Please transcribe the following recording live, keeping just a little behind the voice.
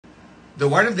The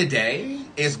word of the day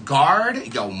is guard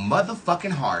your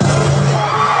motherfucking heart.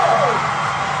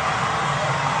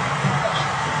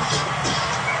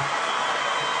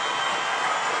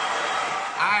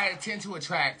 I tend to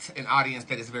attract an audience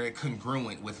that is very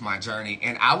congruent with my journey,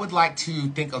 and I would like to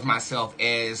think of myself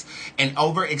as an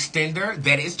overextender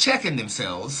that is checking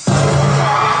themselves. We had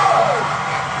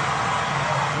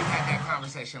that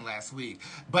conversation last week,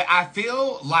 but I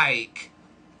feel like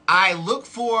I look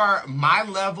for my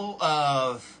level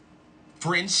of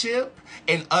friendship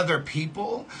in other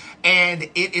people, and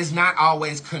it is not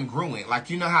always congruent. Like,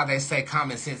 you know how they say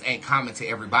common sense ain't common to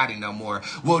everybody no more.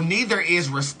 Well, neither is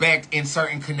respect in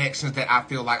certain connections that I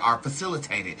feel like are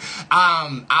facilitated.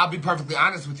 I'll be perfectly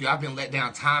honest with you. I've been let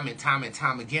down time and time and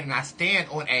time again, and I stand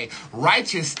on a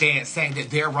righteous stance saying that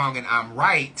they're wrong and I'm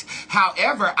right.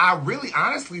 However, I really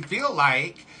honestly feel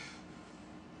like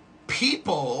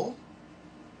people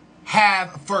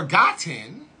have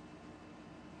forgotten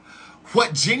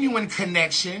what genuine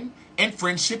connection and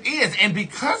friendship is. And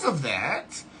because of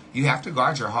that, you have to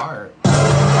guard your heart.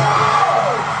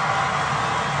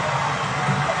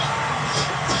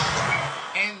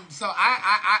 And so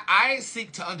I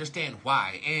seek to understand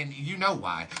why. And you know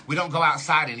why. We don't go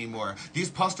outside anymore. These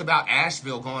posts about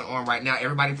Asheville going on right now.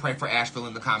 Everybody pray for Asheville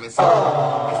in the comments. It's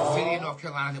a city in North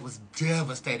Carolina that was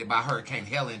devastated by Hurricane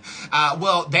Helen.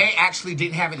 Well, they actually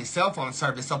didn't have any cell phone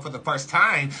service. So for the first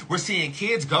time, we're seeing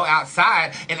kids go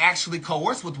outside and actually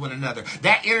coerce with one another.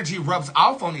 That energy rubs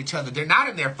off on each other. They're not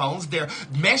in their phones. They're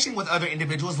meshing with other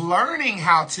individuals, learning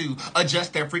how to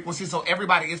adjust their frequency so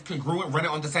everybody is congruent, running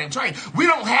on the same train. We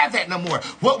don't have that no more.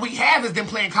 What we have is them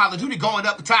playing Call of Duty, going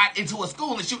up tied into a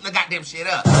school and shooting the goddamn shit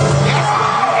up. That's what we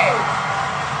have.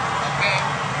 Okay?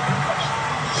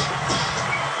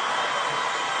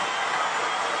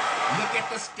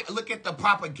 Look at the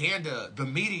propaganda, the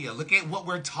media. Look at what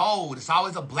we're told. It's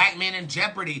always a black man in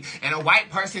jeopardy and a white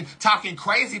person talking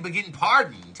crazy but getting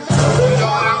pardoned. You know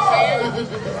what I'm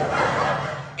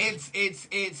saying?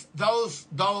 It's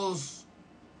those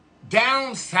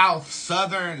down south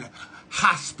southern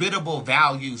hospitable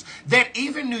values that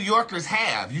even New Yorkers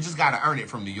have. You just got to earn it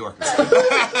from New Yorkers.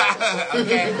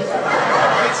 Okay?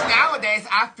 Which nowadays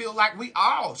I feel like we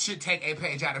all should take a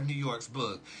page out of New York's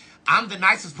book. I'm the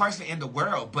nicest person in the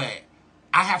world, but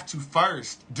I have to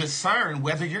first discern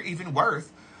whether you're even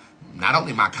worth not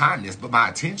only my kindness, but my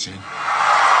attention. And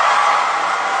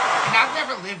I've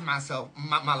never lived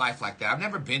my life like that. I've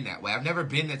never been that way. I've never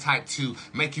been the type to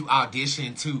make you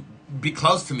audition to be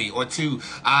close to me or to,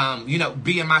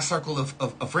 be in my circle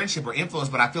of friendship or influence.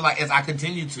 But I feel like as I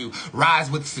continue to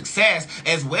rise with success,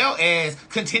 as well as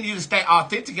continue to stay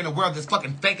authentic in a world that's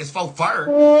fucking fake as faux fur,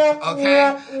 okay,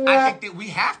 I think that we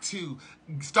have to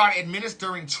start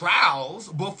administering trials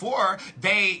before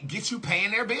they get you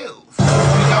paying their bills. You know what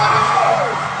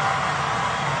I'm saying?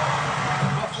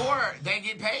 Before they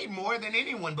get paid more than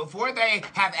anyone, before they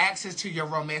have access to your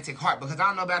romantic heart. Because I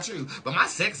don't know about you, but my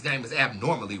sex game is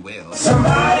abnormally well.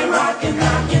 Somebody rockin',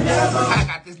 knockin' I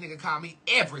got this nigga call me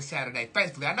every Saturday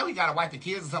faithfully. I know he got a wife and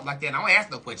kids or something like that, and I don't ask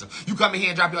no questions. You come in here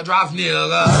and drop your drops, nigga.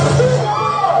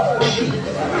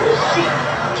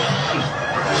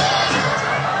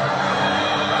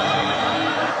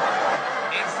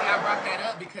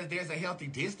 Because there's a healthy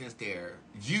distance there.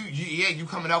 You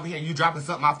coming over here and you dropping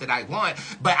something off that I want,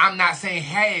 but I'm not saying,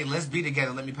 hey, let's be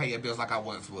together, let me pay your bills like I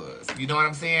once was. You know what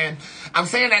I'm saying? I'm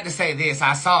saying that to say this.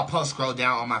 I saw a post scroll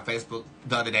down on my Facebook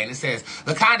the other day, and it says,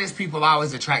 the kindest people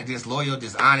always attract disloyal,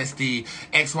 dishonesty,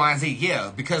 X, Y, and Z.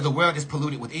 Yeah, because the world is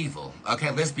polluted with evil.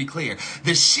 Okay, let's be clear.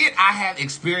 The shit I have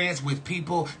experienced with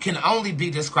people can only be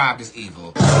described as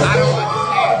evil. I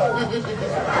don't understand.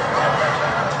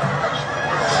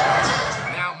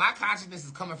 My consciousness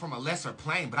is coming from a lesser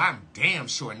plane, but I'm damn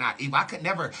sure not evil. I could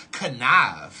never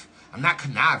connive. I'm not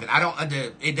conniving.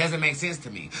 It doesn't make sense to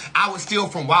me. I would steal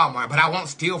from Walmart, but I won't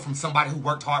steal from somebody who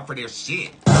worked hard for their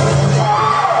shit. And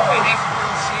that's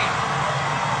real shit.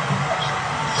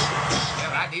 Yeah,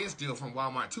 but I did steal from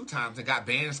Walmart 2 times and got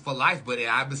banned for life, but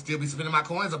I would still be spending my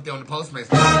coins up there on the Postmates.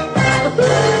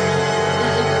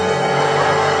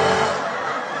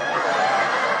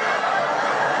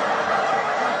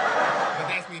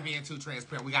 Being too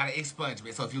transparent, we gotta expunge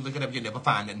me. So if you look it up, you'll never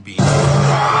find nothing big. But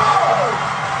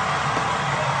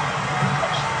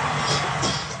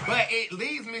it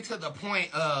leads me to the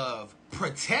point of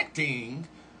protecting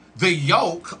the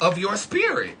yoke of your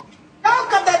spirit. The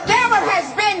yoke of the devil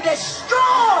has been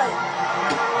destroyed.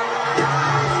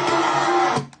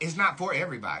 It's not not for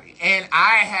everybody. And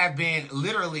I have been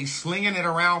literally slinging it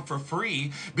around for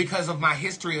free because of my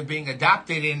history of being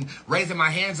adopted and raising my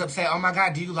hands up, saying, oh my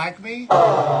God, do you like me?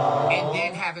 And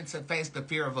then having to face the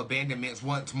fear of abandonment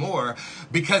once more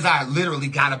because I literally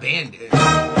got abandoned.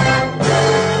 I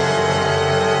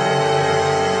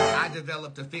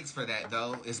developed a fix for that,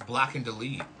 though. It's block and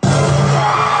delete. I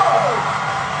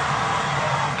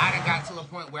done got to a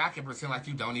point where I can pretend like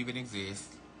you don't even exist.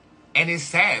 And it's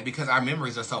sad because our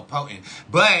memories are so potent.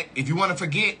 But if you want to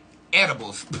forget,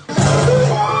 edibles.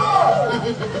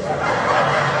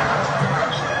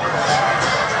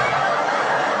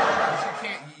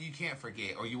 You can't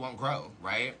forget or you won't grow,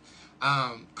 right?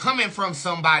 Coming from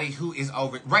somebody who is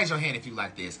raise your hand if you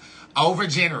like this, over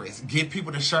generous, give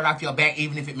people the shirt off your back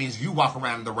even if it means you walk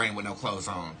around in the rain with no clothes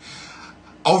on.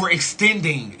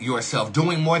 Overextending yourself,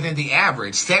 doing more than the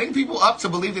average, setting people up to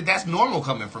believe that that's normal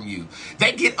coming from you.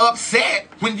 They get upset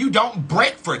when you don't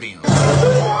break for them.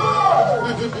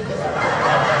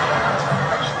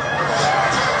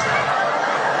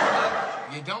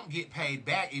 You don't get paid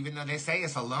back even though they say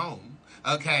it's a loan,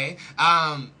 okay?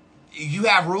 You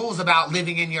have rules about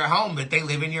living in your home, but they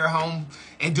live in your home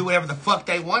and do whatever the fuck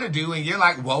they want to do, and you're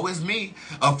like, woe is me,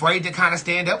 afraid to kind of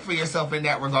stand up for yourself in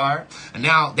that regard. And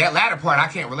now, that latter part I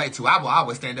can't relate to. I will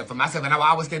always stand up for myself, and I will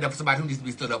always stand up for somebody who needs to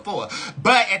be stood up for.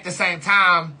 But at the same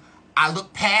time, I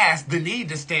look past the need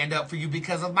to stand up for you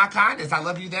because of my kindness. I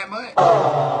love you that much.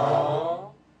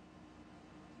 Aww.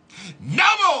 No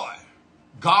more!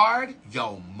 Guard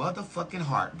your motherfucking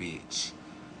heart, bitch.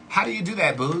 How do you do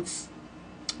that, Boots?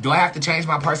 Do I have to change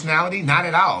my personality? Not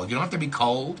at all. You don't have to be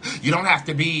cold. You don't have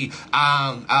to be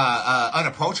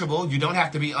unapproachable. You don't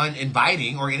have to be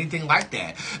uninviting or anything like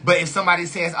that. But if somebody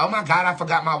says, oh my God, I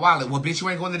forgot my wallet. Well, bitch, you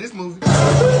ain't going to this movie.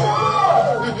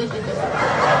 Oh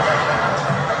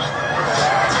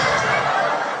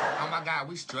my God,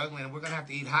 we struggling. We're going to have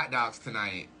to eat hot dogs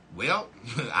tonight. Well,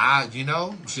 you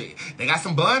know, shit, they got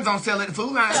some buns on sale at the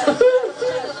Food Line.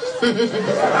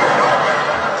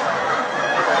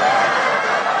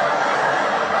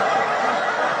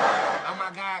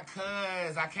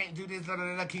 Cuz I can't do this,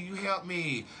 can you help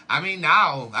me? I mean,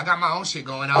 now I got my own shit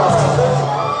going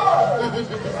on. And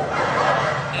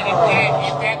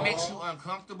if that makes you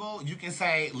uncomfortable, you can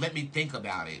say, let me think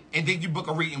about it. And then you book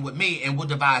a reading with me and we'll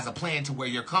devise a plan to where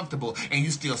you're comfortable and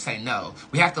you still say no.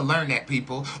 We have to learn that,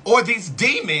 people. Or these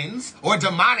demons or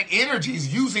demonic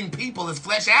energies using people as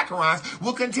flesh acorons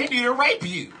will continue to rape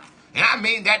you. And I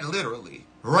mean that literally.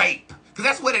 Rape. Because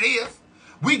that's what it is.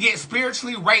 We get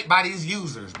spiritually raped by these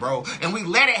users, bro. And we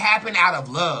let it happen out of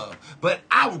love. But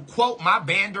I will quote my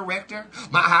band director,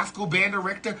 my high school band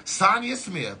director, Sonia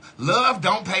Smith. Love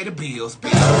don't pay the bills,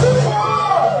 bitch.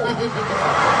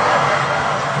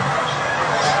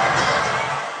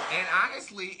 And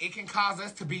honestly, it can cause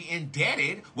us to be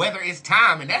indebted, whether it's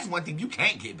time. And that's one thing you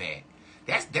can't get back.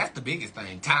 That's the biggest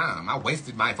thing. Time. I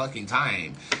wasted my fucking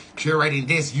time curating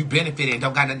this. You benefited and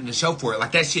don't got nothing to show for it.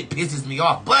 Like, that shit pisses me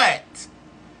off. But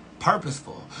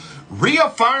purposeful.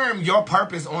 Reaffirm your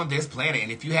purpose on this planet.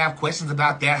 And if you have questions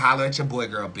about that, holler at your boy,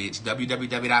 girl, bitch.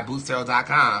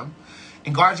 www.bootstarot.com.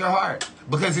 And guard your heart.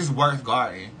 Because it's worth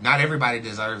guarding. Not everybody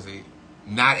deserves it.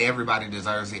 Not everybody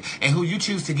deserves it. And who you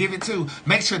choose to give it to,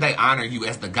 make sure they honor you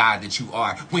as the God that you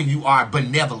are when you are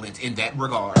benevolent in that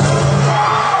regard.